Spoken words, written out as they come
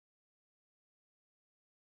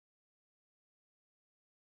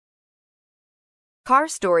Car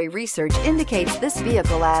Story research indicates this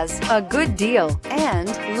vehicle as a good deal and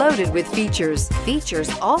loaded with features. Features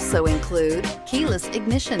also include keyless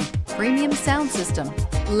ignition, premium sound system,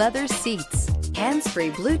 leather seats,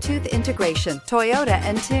 hands-free Bluetooth integration, Toyota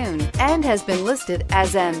and Tune, and has been listed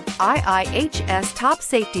as an IIHS top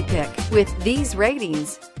safety pick with these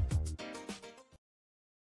ratings.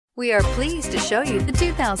 We are pleased to show you the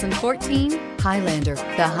 2014 Highlander.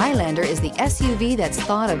 The Highlander is the SUV that's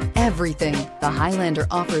thought of everything. The Highlander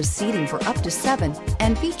offers seating for up to 7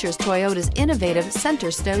 and features Toyota's innovative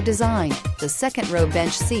center stow design. The second row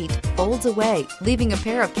bench seat folds away, leaving a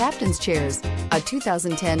pair of captain's chairs. A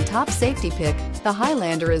 2010 top safety pick, the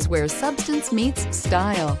Highlander is where substance meets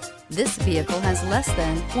style. This vehicle has less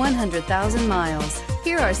than 100,000 miles.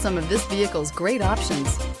 Here are some of this vehicle's great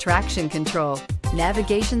options: traction control,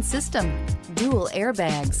 navigation system, dual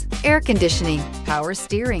airbags, air conditioning, power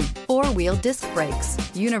steering, 4-wheel disc brakes,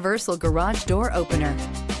 universal garage door opener,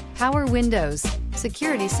 power windows,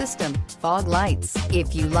 security system, fog lights.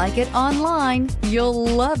 If you like it online, you'll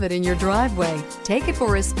love it in your driveway. Take it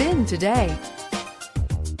for a spin today.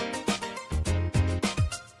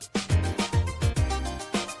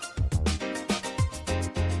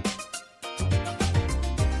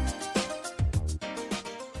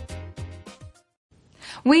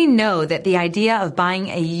 We know that the idea of buying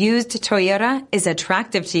a used Toyota is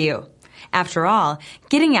attractive to you. After all,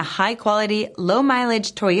 getting a high-quality,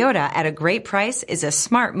 low-mileage Toyota at a great price is a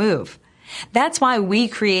smart move. That's why we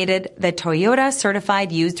created the Toyota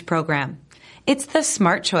Certified Used program. It's the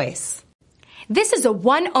smart choice. This is a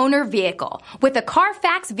one-owner vehicle with a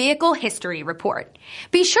CARFAX Vehicle History Report.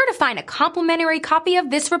 Be sure to find a complimentary copy of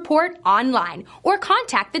this report online or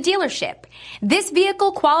contact the dealership. This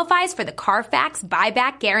vehicle qualifies for the CARFAX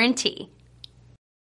Buyback Guarantee.